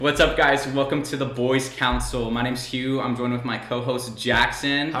What's up, guys? Welcome to the Boys Council. My name's Hugh. I'm joined with my co-host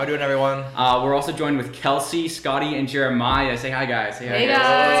Jackson. How we doing, everyone? We're also joined with Kelsey, Scotty, and Jeremiah. Say hi, guys. Say hi, Hey,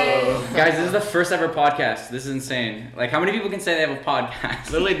 guys. Guys, this is the first ever podcast. This is insane. Like, how many people can say they have a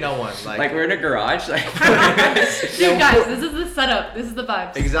podcast? Literally no one. Like we're in a garage. Like, Dude, guys, this is the setup. This is the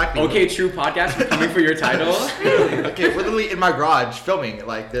vibes. Exactly. Okay, true podcast. We're coming for your title. Okay, we're literally in my garage filming.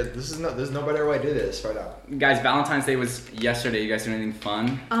 Like, there's no better way to do this right now. Guys, Valentine's Day was yesterday. You guys do anything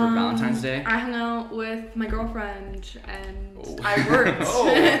fun for Valentine's Day? I hung out with my girlfriend and I worked. Oh.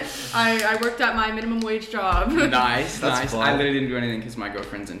 I worked at my minimum wage job. Nice, That's nice. fun. I literally didn't do anything because my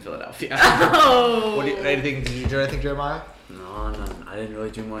girlfriend's in Philadelphia. Oh. Did you do anything, Jeremiah? No, I didn't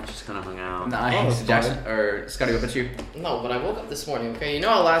really do much, just kind of hung out. Nice. Oh, Jackson, or Scotty, what about you? No, but I woke up this morning, okay? You know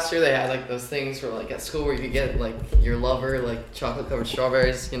how last year they had like those things for like at school where you could get like your lover like chocolate covered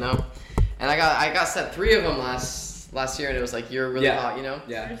strawberries, you know? And I got sent 3 of them last year, and it was like you're really hot, you know?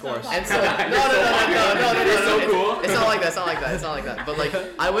 Yeah, of course. And so no, It's so cool. It's not like that. But like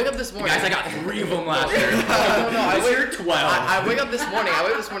I wake up this morning. Guys, I got 3 of them last year. I This year, 12. I wake up this morning.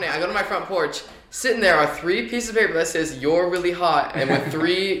 I go to my front porch. Sitting there are 3 pieces of paper that says "You're really hot" and with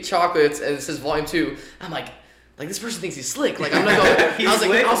 3 chocolates, and it says Volume 2. I'm like this person thinks he's slick. Like I'm gonna go. I was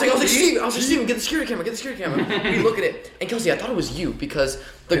like, Steven, get the security camera. We look at it, and Kelsey, I thought it was you because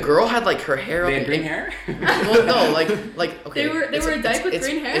the girl had like her hair They up. had green hair? Well, no, like okay. They were a dyke with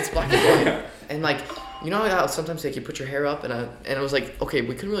green hair? It's black and white, and like. You know how sometimes like you put your hair up and it was like, okay,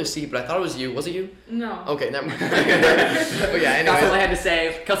 we couldn't really see, but I thought it was you. Was it you? No. Okay, never mind. But yeah, anyway. That's all I had to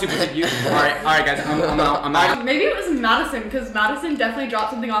say. Kelsey, was it you? Alright, guys, I'm out. Maybe it was Madison, because Madison definitely dropped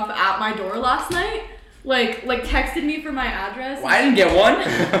something off at my door last night. Like texted me for my address. Well, I didn't get one.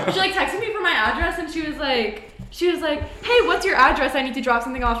 She like texted me for my address, and she was like, hey, what's your address? I need to drop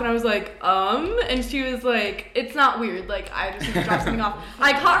something off. And I was like, and she was like, it's not weird. Like, I just need to drop something off.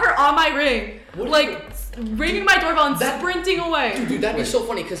 I caught her on my ring, ringing my doorbell and sprinting away. Dude, that'd be so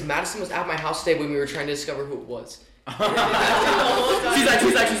funny because Madison was at my house today when we were trying to discover who it was. She's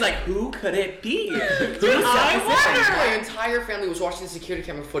like, who could it be? I wonder. My entire family was watching the security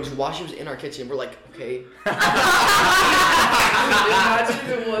camera footage while she was in our kitchen. We're like, okay. Imagine if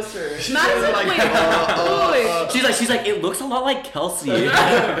it was her. Madison, wait. She's like, it looks a lot like Kelsey. Wait,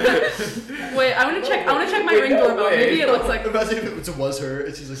 I want to check my ring doorbell. Maybe it looks like. Imagine if it was her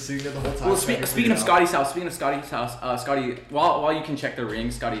and she's like sitting there the whole time. Well, speaking of Scotty's house, Scotty, while you can check the ring,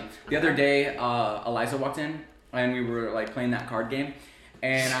 Scotty, the other day, Eliza walked in and we were like playing that card game.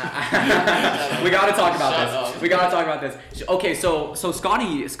 And we gotta talk about this. Okay, so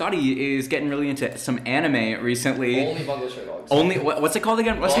Scotty is getting really into some anime recently. Only Bungo Stray Dogs. What's it called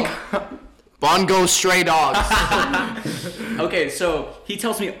again? What's it called? Bungo Stray Dogs. Okay, so he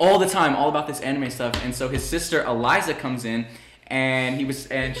tells me all the time all about this anime stuff, and so his sister Eliza comes in, and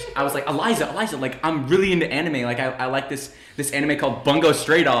I was like, Eliza, like I'm really into anime. Like I like this anime called Bungo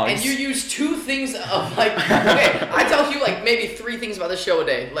Stray Dogs. And you use 2 things of like, okay, I tell you like maybe 3 things about the show a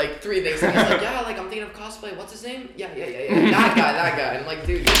day, like 3 things. And he's like, yeah, like I'm thinking of cosplay. What's his name? Yeah. That guy. And like,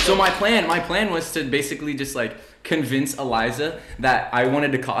 dude. So my plan was to basically just like convince Eliza that I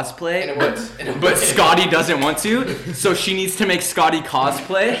wanted to cosplay, And it worked. but Scotty doesn't want to, so she needs to make Scotty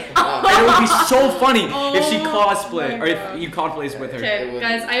cosplay. And it would be so funny if she cosplay, or if you cosplays with her. Okay,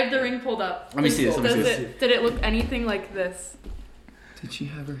 guys, I have the ring pulled up. Let me see this. Did it look anything like this? Did she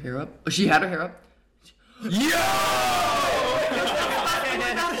have her hair up? Oh, she had her hair up?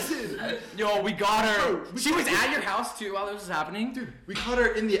 Yo, we got her. She was at your house too while this was happening. Dude, we caught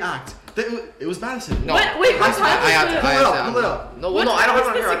her in the act. It was Madison. No. What time Pull it up. No, well, no, I don't have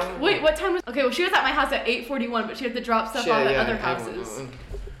her hair. Wait, what time was? Okay, well, she was at my house at 8:41, but she had to drop stuff off at other houses.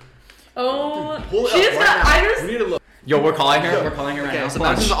 Oh, Pull it she up just right got. now. I just. We need to look. Yo, we're calling her. We're calling her right Okay, now. so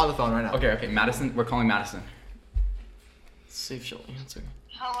Madison's on the phone right now. Okay, Madison. We're calling Madison. Let's see if she'll answer.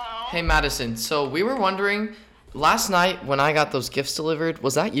 Hello? Hey, Madison. So we were wondering, last night when I got those gifts delivered,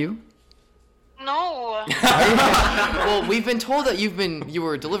 was that you? No. Well, we've been told that you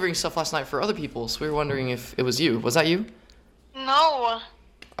were delivering stuff last night for other people, so we were wondering if it was you. Was that you? No.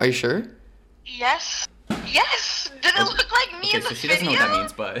 Are you sure? Yes. Yes. Did it look like me Okay, in the so she video? doesn't know what that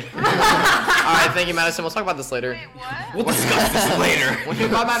means, but All right, thank you, Madison. We'll talk about this later. Wait, what? we'll discuss this later.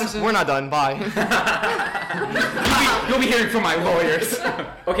 Bye, Madison. We're not done. Bye. You'll be hearing from my lawyers.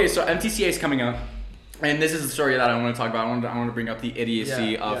 Okay, so MTCA is coming up. And this is the story that I want to talk about. I want to bring up the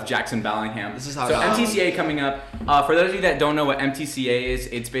idiocy of Jackson Bellingham. This is how so it goes. MTCA coming up. For those of you that don't know what MTCA is,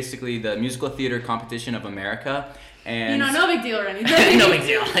 it's basically the Musical Theater Competition of America. And No big deal or anything. no big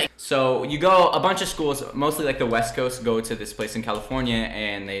deal. So you go, a bunch of schools, mostly like the West Coast, go to this place in California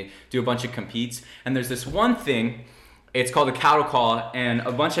and they do a bunch of competes. And there's this one thing It's called a cattle call, and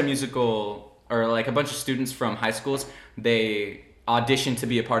a bunch of a bunch of students from high schools, they auditioned to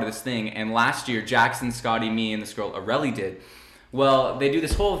be a part of this thing. And last year, Jackson, Scotty, me, and this girl Areli did. Well, they do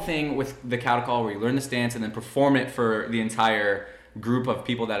this whole thing with the cattle call where you learn this dance and then perform it for the entire group of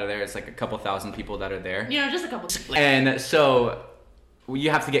people that are there. It's like a couple thousand people that are there. Just a couple. And so you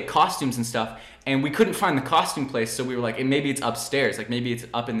have to get costumes and stuff, and we couldn't find the costume place, so we were like, maybe it's upstairs, like maybe it's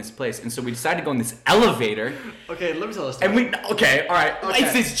up in this place. And so we decided to go in this elevator. Okay, let me tell this story. And alright. Okay.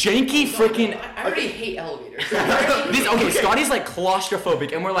 It's this janky freaking... I already hate elevators. Scotty's like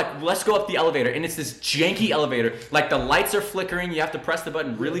claustrophobic, and we're like, let's go up the elevator, and it's this janky elevator. Like the lights are flickering, you have to press the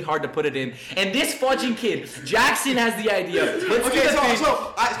button really hard to put it in. And this fudging kid, Jackson, has the idea. So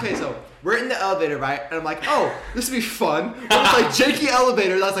we're in the elevator, right? And I'm like, oh, this would be fun. But it's like janky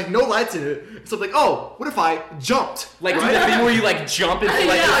elevator that's like no lights in it. So I'm like, oh, what if I jumped? Like do the thing where you like jump and feel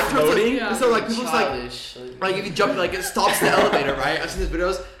like you're floating? Yeah. So like people just like if you jump, like it stops the elevator, right? I've seen these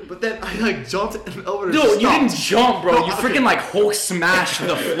videos, but then I like jumped and the elevator No, stopped. you didn't jump, bro. You freaking like Hulk smashed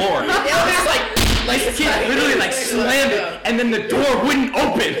the floor. It was like the kid literally like slammed it, and then the door wouldn't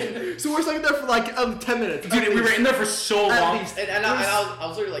open. So we're stuck there for like 10 minutes. Dude, we were in there for so long. And I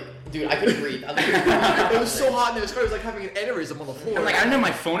was literally like, dude, I couldn't breathe. It was so hot, and it was like having an aneurysm on the floor. And like I didn't have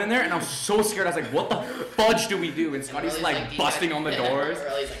my phone in there, and I was so scared. I was like, what the fudge do we do? And Scotty's like busting on the doors.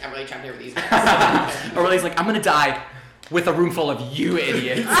 Aureli's like, I'm really trapped here with these guys. Aureli's like, I'm gonna die with a room full of you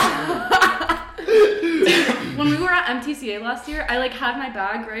idiots. When we were at MTCA last year, I like had my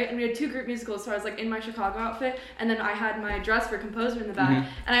bag, right? And we had 2 group musicals, so I was like in my Chicago outfit, and then I had my dress for composer in the bag.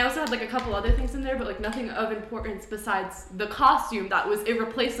 And I also had like a couple other things in there, but like nothing of importance besides the costume that was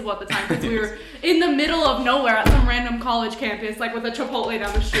irreplaceable at the time, because we were in the middle of nowhere at some random college campus, like with a Chipotle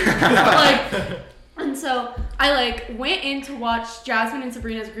down the street. And so I like went in to watch Jasmine and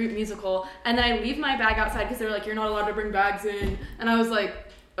Sabrina's group musical, and then I leave my bag outside because they were like, you're not allowed to bring bags in. And I was like,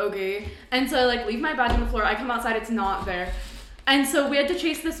 okay. And so I like leave my bag on the floor. I come outside, it's not there. And so we had to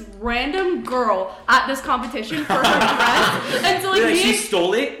chase this random girl at this competition for her dress. And so like she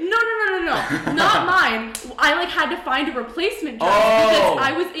stole it? No, not mine. I like had to find a replacement dress because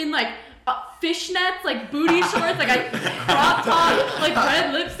I was in like fishnets, like booty shorts, like I crop top, like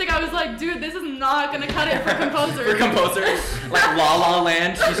red lipstick. I was like, dude, this is not gonna cut it for composer. Like La La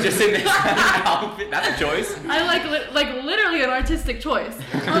Land, she's just in this outfit. That's a choice. I like literally an artistic choice.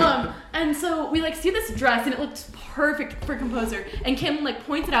 And so we like see this dress and it looks perfect for composer. And Kim like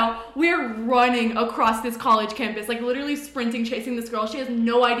points it out. We're running across this college campus, like literally sprinting, chasing this girl. She has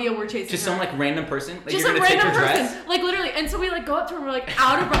no idea we're chasing just her. some like random person. Like, just you're some gonna random take her person, dress? like literally. And so we like go up to her. And we're like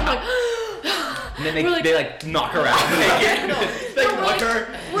out of breath, like. And then they like knock her out.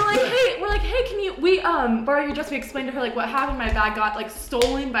 We're like, hey, can we borrow your dress? We explained to her like what happened. My bag got like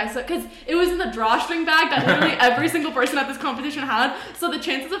stolen by because it was in the drawstring bag that literally every single person at this competition had. So the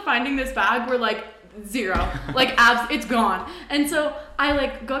chances of finding this bag were like 0, like it's gone. And so I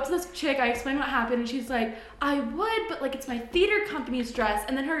like go up to this chick, I explain what happened, and she's like, I would, but like it's my theater company's dress.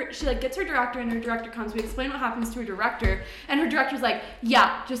 And then she like gets her director, and her director comes. We explain what happens to her director, and her director's like,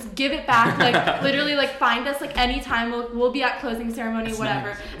 yeah, just give it back. Like literally, like find us like anytime. We'll be at closing ceremony,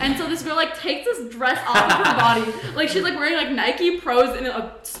 whatever. And so this girl like takes this dress off of her body, like she's like wearing like Nike Pros in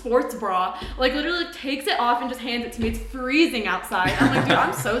a sports bra, like literally like, takes it off and just hands it to me. It's freezing outside. I'm like, dude,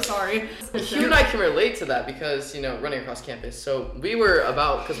 I'm so sorry. You and I can relate to that because, you know, running across campus. So we were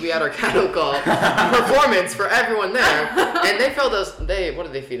because we had our cattle call performance for everyone there, and they filled us. What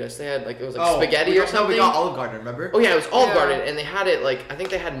did they feed us? They had like it was like spaghetti or something. We got Olive Garden, remember? Oh yeah, it was Olive Garden, and they had it like I think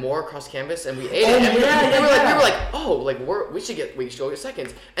they had more across campus, and we ate it. And we were like, oh, like we should go get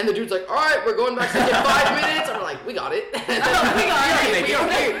seconds. And the dude's like, all right, we're going back to get 5 minutes. And we're like, we got it. We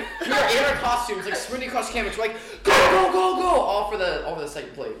are in our costumes, like sprinting across campus. We're like, go, all for the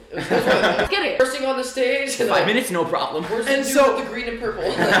second plate. It was Get it. Bursting on the stage. And 5 minutes, no problem. And so the green and purple. we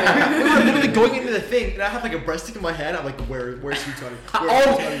were literally going into the thing, and I had like a breaststick in my hand. I'm like, where's Sweet Tony?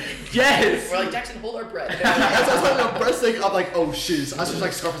 Yes. We're like, Jackson, hold our breath. As I was holding a breaststick, I'm like, oh shoot. I was just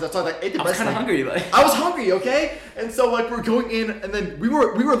like scarfing that. So I like ate the breaststick. I was kind of hungry, like. I was hungry, okay? And so like we're going in, and then we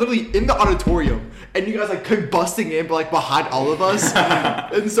were literally in the auditorium, and you guys like came busting in, but like behind all of us.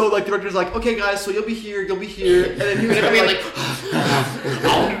 And so like the director's like, okay guys, so you'll be here, and then he was We're like,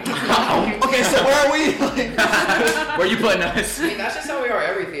 okay, so where are we? Like, Where you putting us? I mean, that's just how we are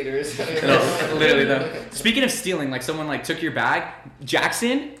every theaters. No, literally though. Speaking of stealing, like someone like took your bag.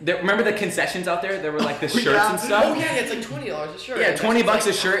 Jackson, remember the concessions out there? There were like the shirts and stuff. Oh yeah, it's like $20 a shirt. Yeah, $20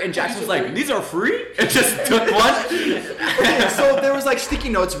 a shirt, and Jackson was like, "These are free," and just took one. Okay, so there was like sticky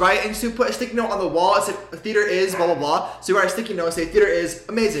notes, right? And so you put a sticky note on the wall. It said theater is blah blah blah. So you write a sticky note, say theater is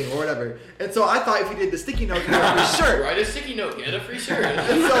amazing or whatever. And so I thought if you did the sticky note, you get a free shirt. Write a sticky note, get a free shirt.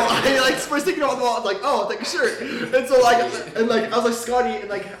 And so I like put a sticky note on the wall. I was like, oh, I'll take a shirt. And so I was like Scotty, and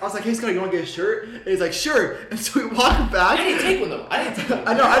like I was like, hey Scotty, you want to get a shirt? And he's like, sure. And so we walked back. I didn't take one though. I didn't take one.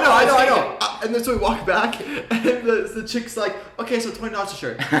 I know. And then so we walk back, and the chick's like, okay, so $20 a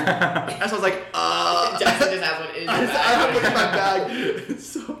shirt. And so I was like, Jackson just has one in his I have one in my bag. bag.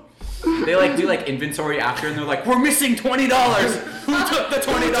 So They like do like inventory after, and they're like, "We're missing $20. Who took the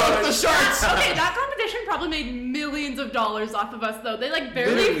 $20? the shirts. Okay, that competition probably made millions of dollars off of us though. They like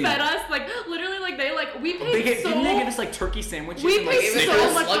barely Literally. fed us. Like literally, like we paid Didn't they give us like turkey sandwiches? We and, like, paid Snickers?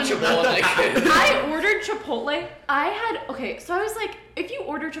 so much money. Lunchable, like, I ordered Chipotle. So I was like, if you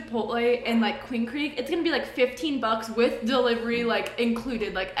order Chipotle in like Queen Creek, it's gonna be like $15 with delivery like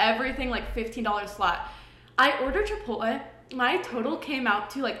included, like everything like $15 flat. I ordered Chipotle. My total came out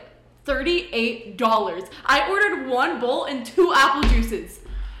to like $38. I ordered one bowl and 2 apple juices.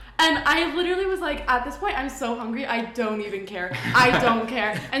 And I literally was like, at this point, I'm so hungry, I don't even care. I don't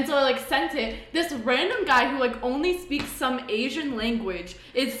care. And so I like sent it. This random guy who like only speaks some Asian language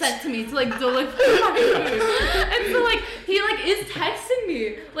is sent to me to like deliver my food. And so like he like is texting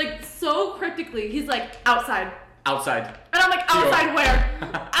me like so cryptically. He's like, outside. Outside. And I'm like, outside where?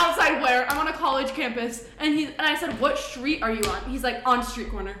 Outside where? I'm on a college campus. And I said, what street are you on? He's like, on street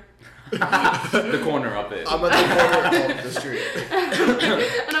corner. The corner of it. I'm at the corner of the street.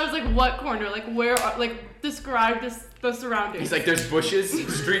 And I was like, what corner? Like, where are, like, describe the surroundings. He's like, there's bushes,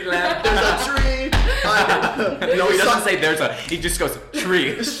 street lamp. There's a tree. No, he doesn't say there's a. He just goes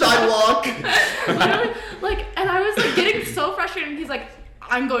tree. Sidewalk. Literally, like, and I was like getting so frustrated. And he's like,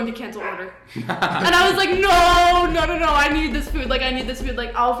 I'm going to cancel order. And I was like, no, I need this food. Like, I need this food.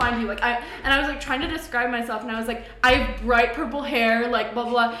 Like, I'll find you. Like, I was like trying to describe myself, and I was like, I have bright purple hair, like, blah,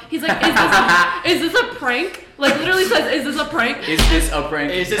 blah, blah. He's like, is this a prank? Like, literally says, is this a prank? Is this a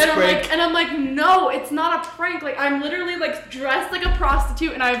prank? Is this And prank? I'm like, no, it's not a prank. Like, I'm literally like dressed like a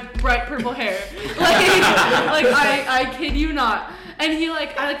prostitute, and I have bright purple hair. Like I kid you not. And he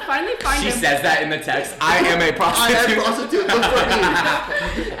like, I like finally find She him. says that in the text. I am a prostitute. I am a prostitute. Look for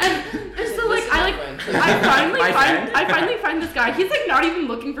me. And so like My I finally find this guy. He's like not even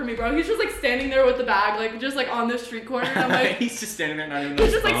looking for me, bro. He's just like standing there with the bag, like just like on the street corner. And I'm like, He's just standing there, not even.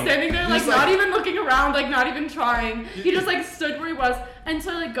 he's just like standing there, like He's not like- even looking around, like not even trying. He just like stood where he was. And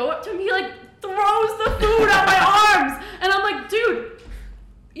so I like go up to him. He like throws the food at my arms, and I'm like, dude,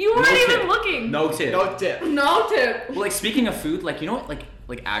 you weren't even tip. looking. No tip. No tip. No tip. Well, like speaking of food, like you know what,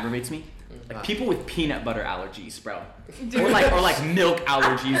 like aggravates me, like people with peanut butter allergies, bro, Dude. or like milk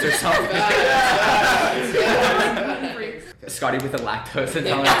allergies or something. Scotty with a lactose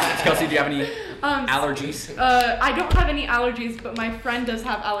intolerance. Kelsey, do you have any allergies? I don't have any allergies, but my friend does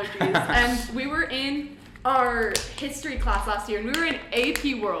have allergies. And we were in our history class last year, and we were in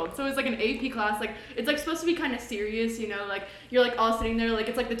AP World. So it was like an AP class. Like, it's like supposed to be kind of serious, you know? Like, you're like all sitting there, like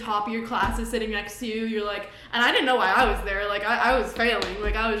it's like the top of your class is sitting next to you. You're like, and I didn't know why I was there. Like, I was failing.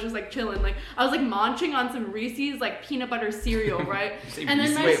 Like, I was just like chilling. Like, I was like munching on some Reese's like peanut butter cereal, right? Say And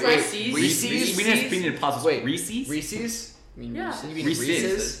then my Reese's? friend. Reese's? Reese's. We need to pause this. Wait, Reese's. Reese's? Yeah. You mean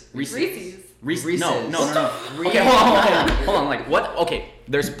Reese's. Reese's. Reese's. No. Reese's. Okay, hold on. Like what? Okay,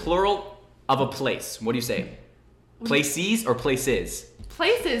 there's plural of a place. What do you say? Places or places?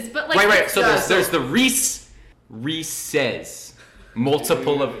 Places, but like. Right. So Yeah, there's the Reese's.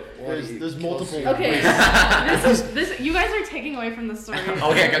 Multiple of. There's multiple. Okay. this. You guys are taking away from the story.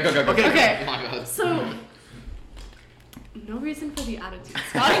 Okay, go. Okay. Okay. Oh my god. So, no reason for the attitude,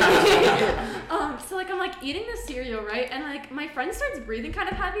 so like I'm like eating this cereal, right? And like my friend starts breathing kind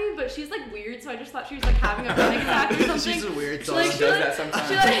of heavy, but she's like weird, so I just thought she was like having a panic attack or something. She's a weird She, like, She does that sometimes.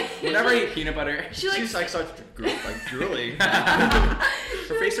 She like, Whenever I eat peanut butter, she like She's like starts drooling.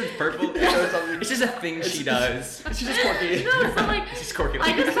 her face turns purple. It's just a thing she does. She's just quirky. no, so like She's quirky.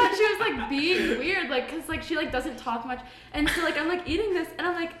 I just thought she was like being weird, like cause like she like doesn't talk much, and so like I'm like eating this, and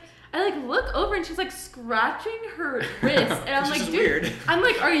I'm like. I like look over and she's like scratching her wrist, and I'm She's like, just dude, weird. I'm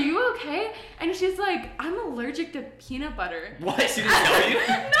like, are you okay? And she's like, I'm allergic to peanut butter. What? She didn't tell you?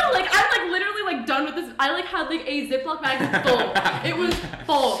 No, like I'm like literally like done with this. I like had like a Ziploc bag full. It was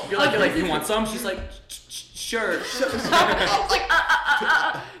full. You're like, of you Reese's- want some? She's like, sure. She's like,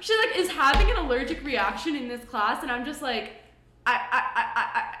 she like is having an allergic reaction in this class, and I'm just like,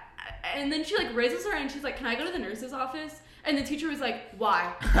 And then she like raises her hand and she's like, can I go to the nurse's office? And the teacher was like,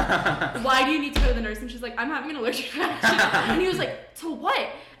 why? Why do you need to go to the nurse? And she's like, I'm having an allergic reaction. And he was like, to what?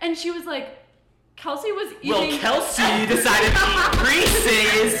 And she was like, Kelsey was eating. Well, Kelsey decided to eat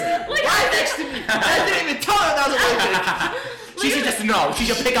Reese's. Like, Right next to me. I didn't even tell her that was allergic. She should just know. She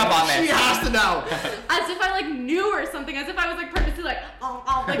should pick up on She this. has to know. as if I like knew or something, as if I was like purposely like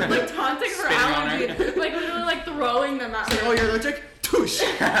taunting her Spitting on her. allergy, like literally like throwing them at her. Oh, you're allergic? Touche.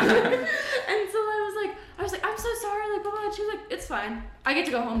 And so I was like, I'm so sorry, like blah blah. And she was like, it's fine. I get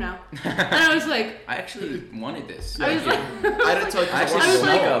to go home now. And I was like, I actually wanted this. I was like, I didn't tell you. I actually I was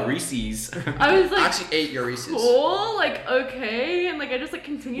smoked like- a Reese's. I was I like, actually ate your Reese's. cool, like okay, and like I just like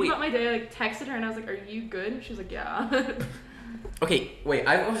continued Wait. about my day. I like texted her and I was like, are you good? And she was like, yeah. Okay, wait.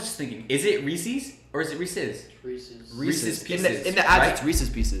 I was just thinking, is it Reese's or is it Reese's? Reese's. Reese's In Pieces, the ads, right? it's Reese's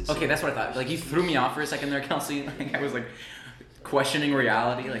Pieces. Okay, that's what I thought. Like you threw me off for a second there, Kelsey. Like I was like questioning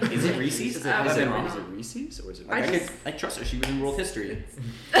reality. Like, is it Reese's? Is Have I been wrong? it Reese's or is it Like, I I just- could trust her. She was in world history.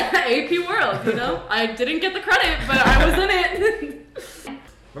 AP World, you know? I didn't get the credit, but I was in it.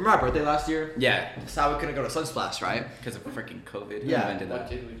 Remember my birthday last year? Yeah, So we couldn't go to Sunsplash, right? because of freaking COVID. Who Yeah. invented What that?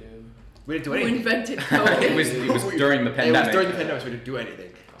 did we do? We didn't do Who anything. invented COVID? It was during the It pandemic. was during the pandemic, so we didn't do anything.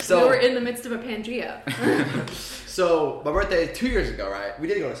 We So, were in the midst of a Pangea. so my birthday 2 years ago, right? We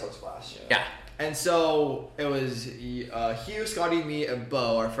did go to Sunsplash. Yeah. And so it was Hugh, Scotty, me, and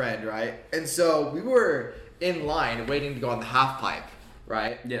Bo, our friend, right? And so we were in line waiting to go on the half pipe,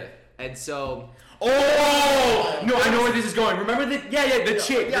 right? Yeah. And so Oh no! I know where this is going. Remember the the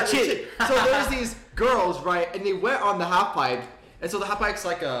chick, yeah, the chick. So there's these girls, right? And they went on the half pipe. And so the half pipe's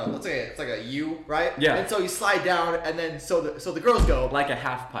like it's like a U, right? Yeah. And so you slide down, and then so the girls go. Like a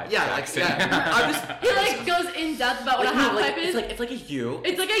half pipe. Yeah, like Jackson. yeah. I'm just He like goes in depth about what a no, half like, pipe is. it's like a U.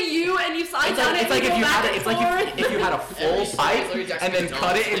 It's like a U and you slide It's down like, it it's like and if you go had back it, it's and like forth. if you had a full Every pipe Larry Jackson and then Jones.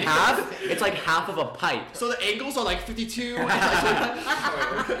 cut it in half, it's like half of a pipe. so the angles are like 52.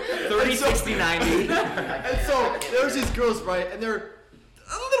 30, 60, 90. And so there's these girls, right? And they're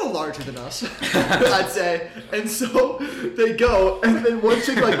a little larger than us, I'd say. And so they go, and then one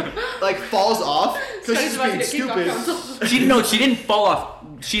chick like falls off because she's about to being get kicked off stupid. console. She didn't fall off.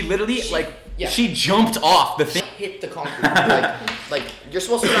 She literally yeah. she jumped off the thing. Hit the concrete. like you're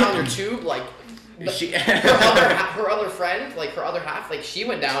supposed to go down your tube, like. She, Her other friend, like her other half, like she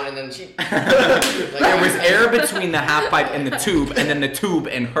went down and then she. there was air between the half pipe and the tube, and then the tube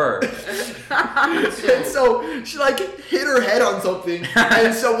and her. And so she like hit her head on something,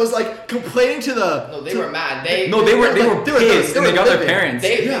 and so was like complaining to the. No, they were mad. They No, they were they were pissed, and they got their livid. parents.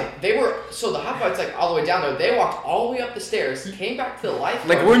 They were so the hot pipe's like all the way down there. They walked all the way up the stairs, came back to the lifeguard.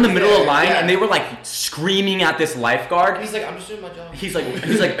 Like we're in the middle of line, Yeah. and they were like screaming at this And lifeguard. he's like, I'm just doing my job. He's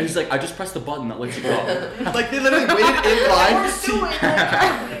like, I just pressed the button that lets you go. Like they literally waited in line.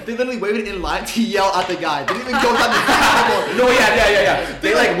 They literally waited in line to yell at the guy. They didn't even go down the table. No, yeah.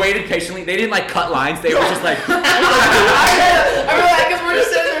 They like waited patiently. They didn't like cut lines. They were just like, I remember that because we're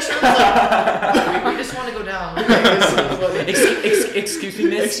just sitting there, shirtless, like, we just want to go down. excuse me,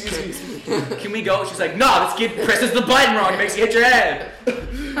 miss. Can we go? She's like, no, this kid presses the button wrong. It makes you hit your head.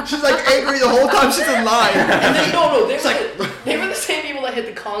 She's like angry the whole time she's in line. And then no, they were the same people that hit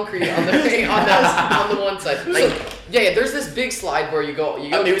the concrete on the on the one side. So, yeah, there's this big slide where you go.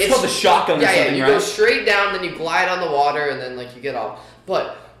 It was called the shotgun or Yeah, something, you right? go straight down, then you glide on the water, and then like you get off.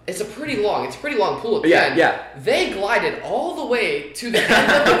 But it's a pretty long pool at the Yeah, end. yeah. They glided all the way to the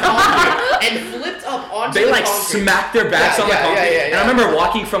end of the concrete and flipped up onto They the like concrete. smacked their backs on the Yeah, concrete. yeah. And I remember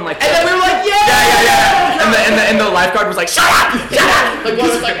walking from like, And then we were like, yeah. And the lifeguard was like, shut up. Like one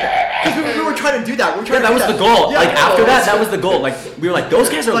was like, Because we were trying to do that. We were trying Yeah, to that do was the goal. Yeah, like no, after it's- that was the goal. Like we were like, those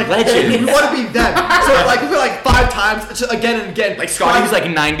guys are Like, we legends. want to be them. So like we were like 5 times, just again and again. Like Scotty was like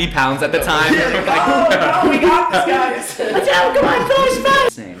 90 pounds at the time. oh, we got this, guys. Come on, finish.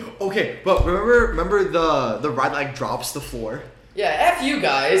 Okay, but remember the ride that like drops the floor. Yeah, F you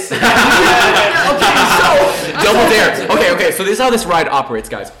guys. Double Dare. Okay. So this is how this ride operates,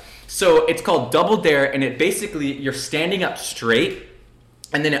 guys. So it's called Double Dare, and it basically you're standing up straight,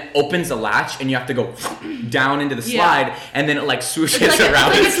 and then it opens the latch, and you have to go down into the slide, Yeah. and then it like swooshes It's like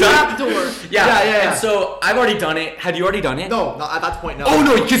around a and stuff. trap door. Yeah. And so I've already done it. Have you already done it? No, not at that point. No. Oh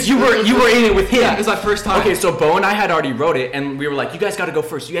no, because you were in it with him. Yeah, it was my first time. Okay, so Bo and I had already wrote it, and we were like, "You guys got to go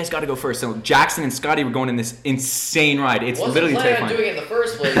first. You guys got to go first." So Jackson and Scotty were going in this insane ride. It's Wasn't literally planning on terrifying. doing it in the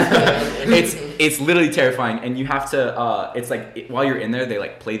first place. But It's literally terrifying, and you have to. It's like while you're in there, they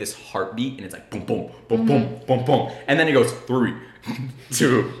like play this heartbeat, and it's like boom, boom, boom, boom, boom, boom, and then it goes 3,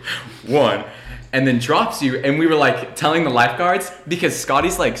 2, 1. And then drops you, and we were like telling the lifeguards because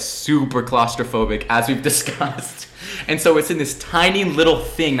Scotty's like super claustrophobic, as we've discussed. And so it's in this tiny little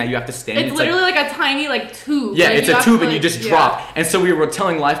thing that you have to stand in. It's literally like a tiny tube. Yeah, like, it's you a have tube to, and you just drop. And so we were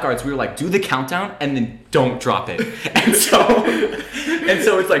telling lifeguards, we were like, do the countdown and then don't drop it. And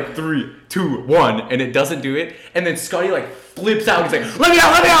so it's like 3, 2, 1, and it doesn't do it. And then Scotty like flips out. He's like, let me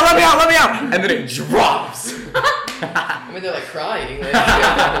out, let me out, let me out, let me out. And then it drops. I mean, they're like crying.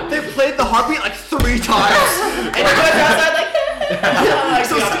 Like, They played the heartbeat like 3 times. and you guys are outside like,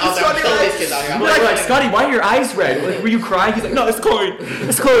 So Scotty kill like- these kids out here. I'm We're like, Scotty, why are your eyes red? Like, were you crying? He's like, no, it's Chloe.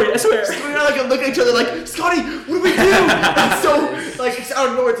 It's Chloe, I swear. we're like looking at each other like, Scotty, what do we do? And so like it's out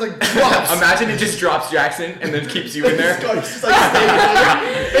of nowhere, it's like drops. Imagine it just drops Jackson and then keeps you in there. Scotty's just like standing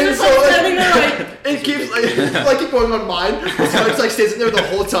there. And Just so like like, standing there like. it keeps like keep going on mine. Scotty just like stays in there the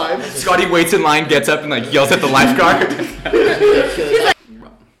whole time. Scotty waits in line, gets up, and like yells at the lifeguard.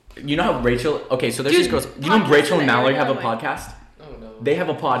 You know how Rachel? Okay, so there's these Dude, girls. You know podcasts Rachel and in Mallory have a Area, like- podcast? Oh no. They have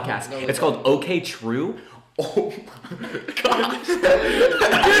a podcast. No, It's no. called OK True. Oh my god. Dude, we're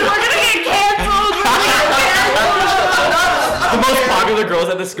gonna get canceled. The most popular girls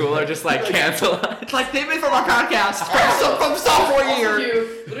at the school are just like canceled. Like they made from our podcast from sophomore Also, year.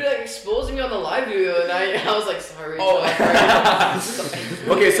 you literally like exposing me on the live video the other night. I was like, sorry. Oh. sorry.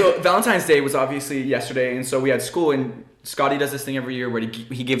 Okay, so Valentine's Day was obviously yesterday, and so we had school, and Scotty does this thing every year where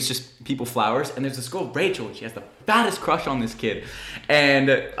he gives just people flowers, and there's this girl, Rachel, and she has the baddest crush on this kid, and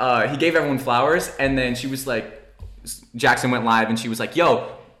he gave everyone flowers, and then she was like, Jackson went live, and she was like,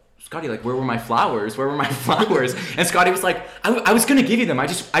 yo, Scotty, like, where were my flowers? Where were my flowers? And Scotty was like, I was gonna give you them, I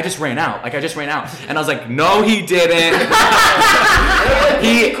just ran out, and I was like, no, he didn't.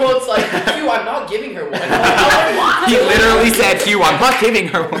 He quotes like, "Hugh, I'm not giving her one." He literally said, Hugh, I'm not giving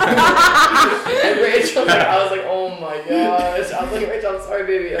her one. And Rachel, like, I was like, oh my gosh. I was like, Rachel, I'm sorry,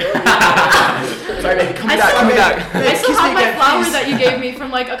 baby. I love you. Sorry, baby, come I back, still- come back. I still Excuse have me my again, flower please. that you gave me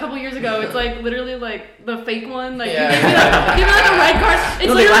from like a couple years ago. It's like literally like the fake one. Like Yeah. you gave me like a red card. It's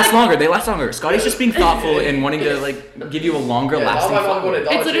No, they literally last like, longer. They last longer. Scotty's just being thoughtful and wanting to like give you a longer Yeah, lasting that's why I'm going to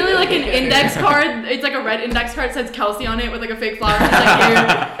flower. It's literally like an index card. It's like a red index card. It says Kelsey on it with like a fake flower. It's like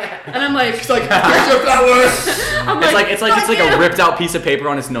here. And I'm like, It's like here's your flower. I'm It's like a ripped out piece of paper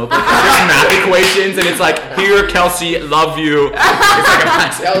on his notebook. There's math equations and it's like, here, Kelsey, love you. It's like a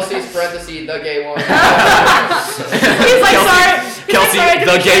massive. Kelsey's parentheses, the gay one. He's like, sorry. He's Kelsey, like, sorry, I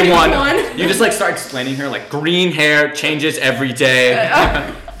the didn't gay give you one. You just like start explaining her like green hair changes every day.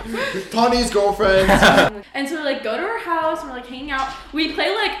 Tawny's girlfriend. And so we like go to her house and we're like hanging out. We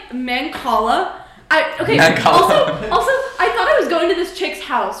play like Mancala. Also, I thought I was going to this chick's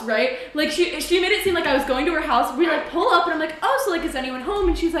house, right? Like she made it seem like I was going to her house. We like pull up and I'm like, oh, so like is anyone home?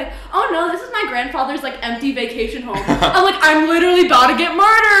 And she's like, oh no, this is my grandfather's like empty vacation home. I'm like, I'm literally about to get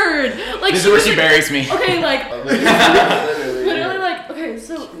murdered. Like This is where she buries me. Okay, like literally like okay,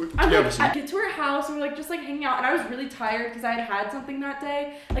 so I'm Yeah, like, but she- I get to her house and we're like just like hanging out and I was really tired because I had something that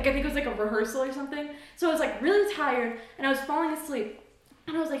day. Like I think it was like a rehearsal or something. So I was like really tired and I was falling asleep.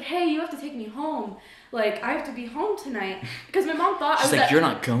 And I was like, hey, you have to take me home. Like, I have to be home tonight. Because my mom thought I She's was like, at... you're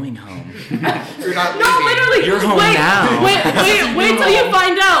not going home. You're not No, leaving. literally. You're home wait, now. Wait till you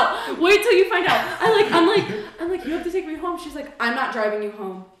find out. Wait till you find out. I'm like, you have to take me home. She's like, I'm not driving you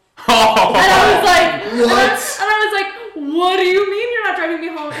home. And I was like, What? And I was like, what do you mean you're not driving me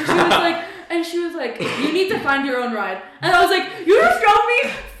home? And she was like, you need to find your own ride. And I was like, you just drove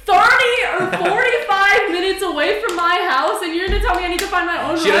me 30 or 45 minutes away from my house, and you're gonna tell me I need to find my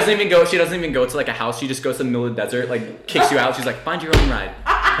own ride? She doesn't even go to like a house. She just goes to the middle of the desert, like kicks you out. She's like, find your own ride.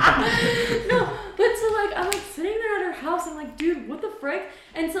 No, but so like I'm like sitting there at her house. I'm like, dude, what the frick?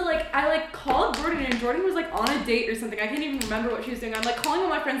 And so like I like called Jordan, and Jordan was like on a date or something. I can't even remember what she was doing. I'm like calling all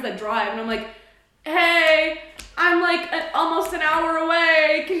my friends that drive, and I'm like, hey, I'm like almost an hour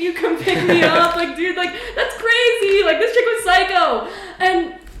away. Can you come pick me up? Like, dude, like that's crazy. Like this chick was psycho.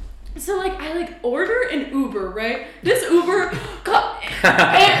 And so like I like order an Uber, right? This Uber,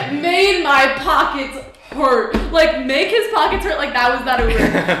 it made my pockets hurt. Like make his pockets hurt. Like that was that Uber.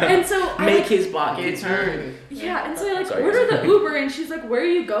 And so I like, his pockets hurt. yeah, and so I like Sorry. order the Uber, and she's like, "Where are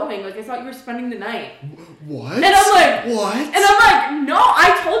you going? Like I thought you were spending the night." What? And I'm like, what? And I'm like, "No,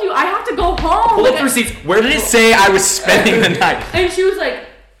 I told you I have to go home." Pull Like, up the receipts. Where did it say I was spending the night? and she was like,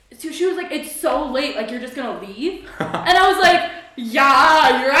 "It's so late. Like you're just gonna leave?" And I was like,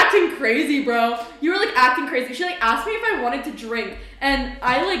 "Yeah, you're acting crazy, bro. You were like acting crazy." She like asked me if I wanted to drink, and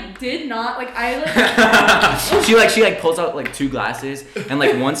I like did not. Like I like. she like pulls out like 2 glasses and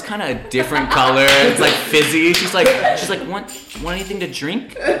like one's kind of a different color. It's like fizzy. She's like want anything to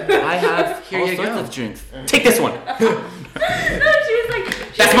drink? I have Here all you sorts go. of drinks. Take this one. No, she was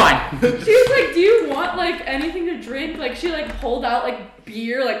like, That's That's mine. She was like, "Do you want like anything to drink?" Like she like pulled out like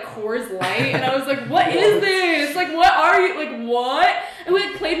beer, like Coors Light, and I was like, "What is this? Like, what are you? Like, what?" And we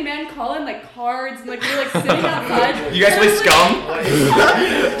like played Man Calling like cards, and like we were like sitting outside. You guys and I play was, Scum? What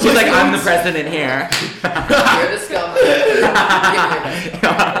is She's like, I'm the president here. You're the scum.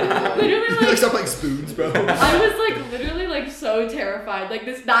 Literally You like like. start playing spoons, bro. I was like literally like so terrified. Like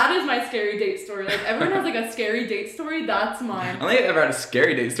that is my scary date story. Like everyone has like a scary date story. That's I mine. don't think I've ever had a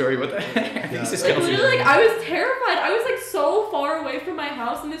scary date story. What the heck? Yeah. This is Like Kelsey. literally, like I was terrified. I was like so far away from my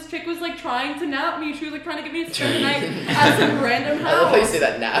house, and this chick was like trying to nap me. She was like trying to get me to spend the night at some random I love how you say house.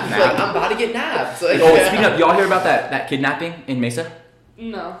 that nap. Nap. Like, I'm about to get napped. Like, Oh, speaking of, y'all hear about that kidnapping in Mesa?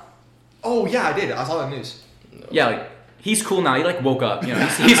 No. Oh yeah, I did. I saw the news. Yeah, like he's cool now. He like woke up. You know,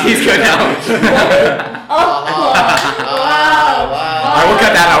 he's good now. Wow. Alright, we'll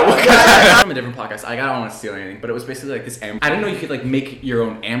cut that out. We'll cut that out. From a different podcast. I don't want to steal anything, but it was basically like this Amber. I didn't know you could like make your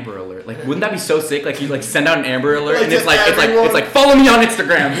own Amber Alert. Like, wouldn't that be so sick? Like you like send out an Amber Alert, Like, and it's to like everyone? it's like follow me on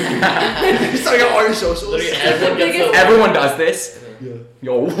Instagram. You're starting out all your socials. Literally everyone gets biggest- the Everyone does this. Yeah.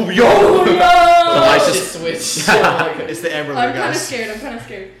 Yo. Oh no! lights just switch. Oh my God. It's the Amber I'm Alert, kind of guys. scared. I'm kind of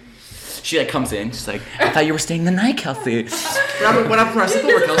scared. She like comes in. She's like, I thought you were staying the night, Kelsey. What happened for our Dude,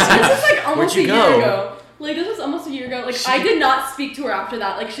 sleepover, this Kelsey? is like almost Where'd you a year go? ago. Like this was almost a year ago. Like I did not speak to her after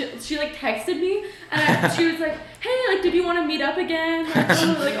that. Like she like texted me and she was like, "Hey, like did you want to meet up again?" Like,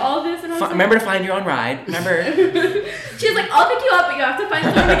 oh, like all this and I was like, Remember to find your own ride. Remember. she was like, "I'll pick you up, but you have to find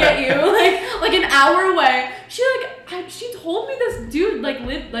someone to get you." Like an hour away. She told me this dude like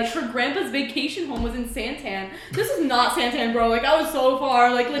lived like her grandpa's vacation home was in Santan. This is not Santan, bro. Like I was so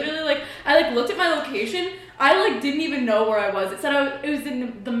far. Like literally, like I like looked at my location. I like didn't even know where I was. It said it was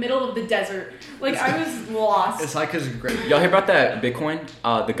in the middle of the desert. Like I was lost. It's like, cause great. Y'all hear about that Bitcoin?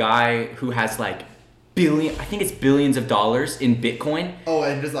 The guy who has like I think it's billions of dollars in Bitcoin. Oh,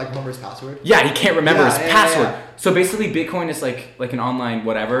 and just like remember his password. Yeah, he can't remember Yeah, his yeah, password. yeah. So basically, Bitcoin is like an online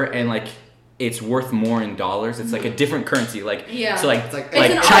whatever, and like it's worth more in dollars. It's like a different currency. Like Yeah. So like It's like- like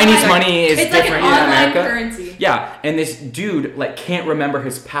It's an Chinese online- money is it's like different an in online America. currency. Yeah, and this dude like can't remember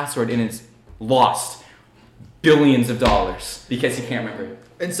his password and is lost billions of dollars because he can't remember it.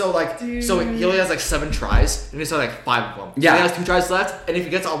 And so like, Dude. so he only has like 7 tries, and he's like 5 of them. Yeah. So he has 2 tries left, and if he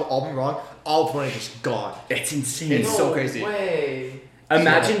gets all of them wrong, all of the money is just gone. It's insane. It's so crazy. Way.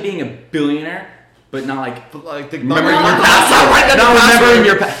 Imagine being a billionaire, but not like But like the remembering No, your no, password. Right, Not that's the remembering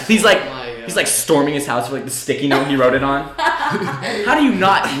your password. He's like Oh my God. he's like storming his house with like the sticky note he wrote it on. How do you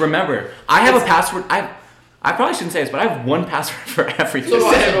not remember? I have a password. I probably shouldn't say this, but I have one password for everything. So do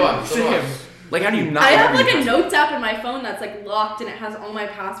I. So do I. Like, how do you not? I have remember like a your notes app in my phone that's like locked and it has all my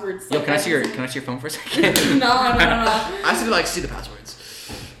passwords. Yo, Like, can I see your phone for a second? No. I still like see the passwords.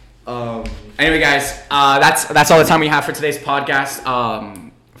 Anyway, guys, that's all the time we have for today's podcast.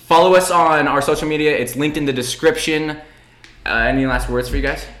 Follow us on our social media. It's linked in the description. Any last words for you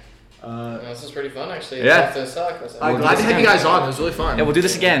guys? This was pretty fun, actually. Yeah. It suck. I'm We'll glad do to this have you again. guys on. It was really fun. Yeah, we'll do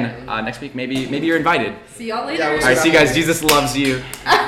this again next week. Maybe you're invited. See y'all later. Yeah, we'll All right, see you guys. Jesus loves you.